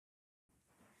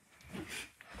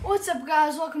What's up,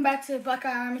 guys? Welcome back to the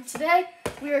Buckeye Army. Today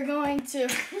we are going to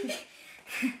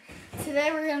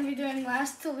be doing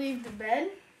last to leave the bed.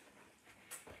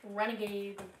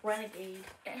 Renegade.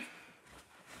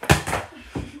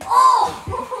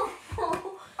 Oh!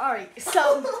 Alright,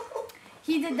 so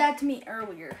he did that to me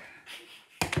earlier.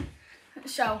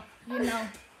 So,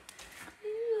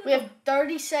 we have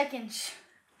 30 seconds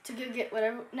to go get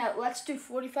whatever. No, let's do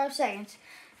 45 seconds,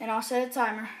 and I'll set a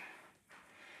timer.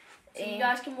 So you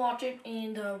guys can watch it,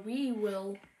 and we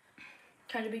will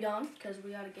kind of be gone because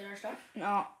we got to get our stuff.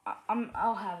 No,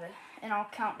 I'll have it, and I'll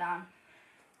count down.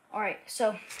 All right,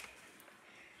 so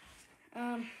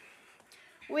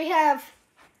we have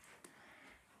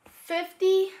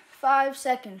 55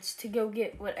 seconds to go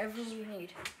get whatever we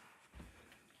need.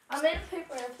 I made a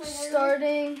paper airplane.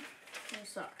 Starting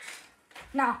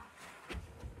now.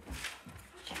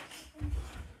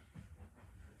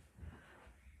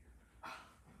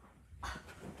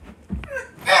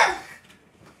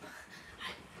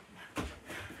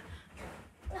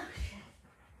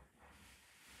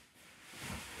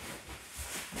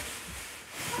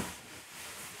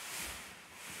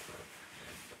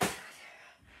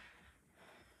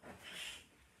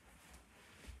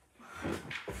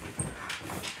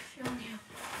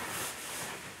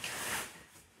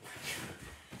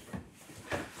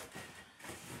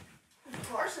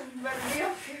 Carson, you better be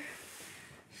up here.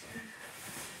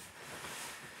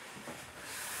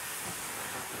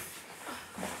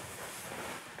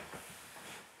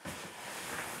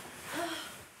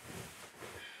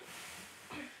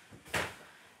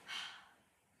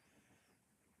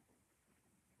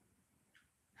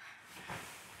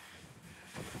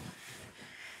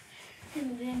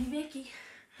 And Danny Vicky.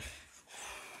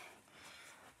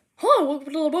 Hi,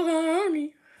 welcome to the Buckeye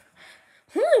Army.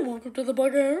 Hi, welcome to the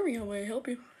Buckeye Army. How may I help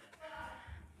you?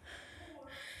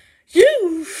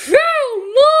 You shall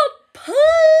not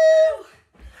pass!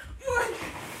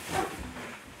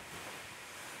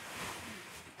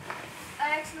 I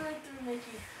accidentally threw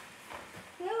Mickey.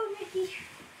 No, Mickey.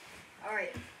 All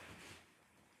right.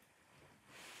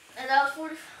 And that was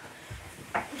 40.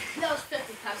 That was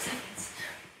 55 seconds.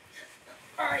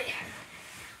 All right.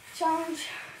 Challenge.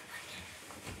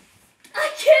 I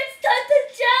can't start the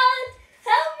challenge!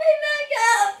 Help me back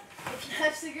up! If you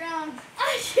touch the ground.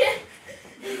 I can't.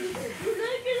 I'm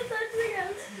not gonna touch the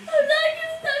ground. I'm not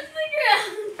gonna touch the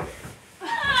ground. I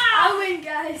win,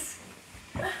 guys.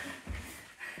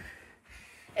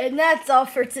 And that's all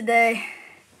for today.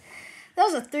 That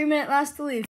was a 3-minute last to leave.